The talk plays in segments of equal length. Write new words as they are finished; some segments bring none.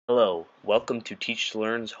Hello, welcome to Teach to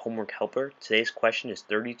Learn's Homework Helper. Today's question is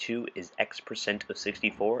 32 is x% of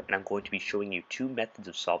 64, and I'm going to be showing you two methods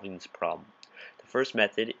of solving this problem. The first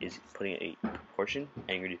method is putting a proportion,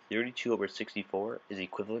 and you're going to do 32 over 64 is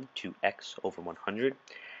equivalent to x over 100,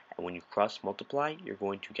 and when you cross multiply, you're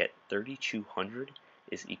going to get 3200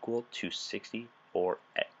 is equal to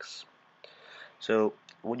 64x. So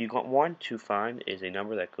what you want to find is a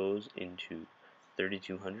number that goes into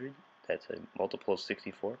 3200. That's a multiple of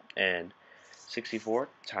 64, and 64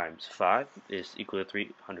 times 5 is equal to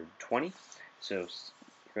 320. So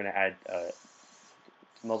you're going to add a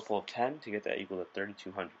multiple of 10 to get that equal to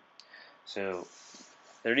 3200. So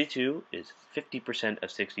 32 is 50%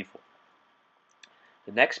 of 64.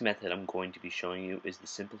 The next method I'm going to be showing you is the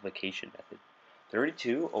simplification method.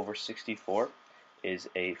 32 over 64 is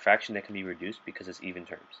a fraction that can be reduced because it's even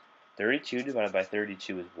terms. 32 divided by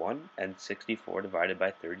 32 is 1, and 64 divided by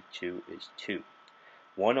 32 is 2.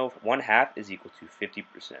 1 half is equal to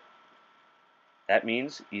 50%. That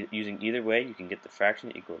means using either way, you can get the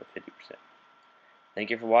fraction equal to 50%. Thank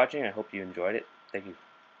you for watching. I hope you enjoyed it. Thank you.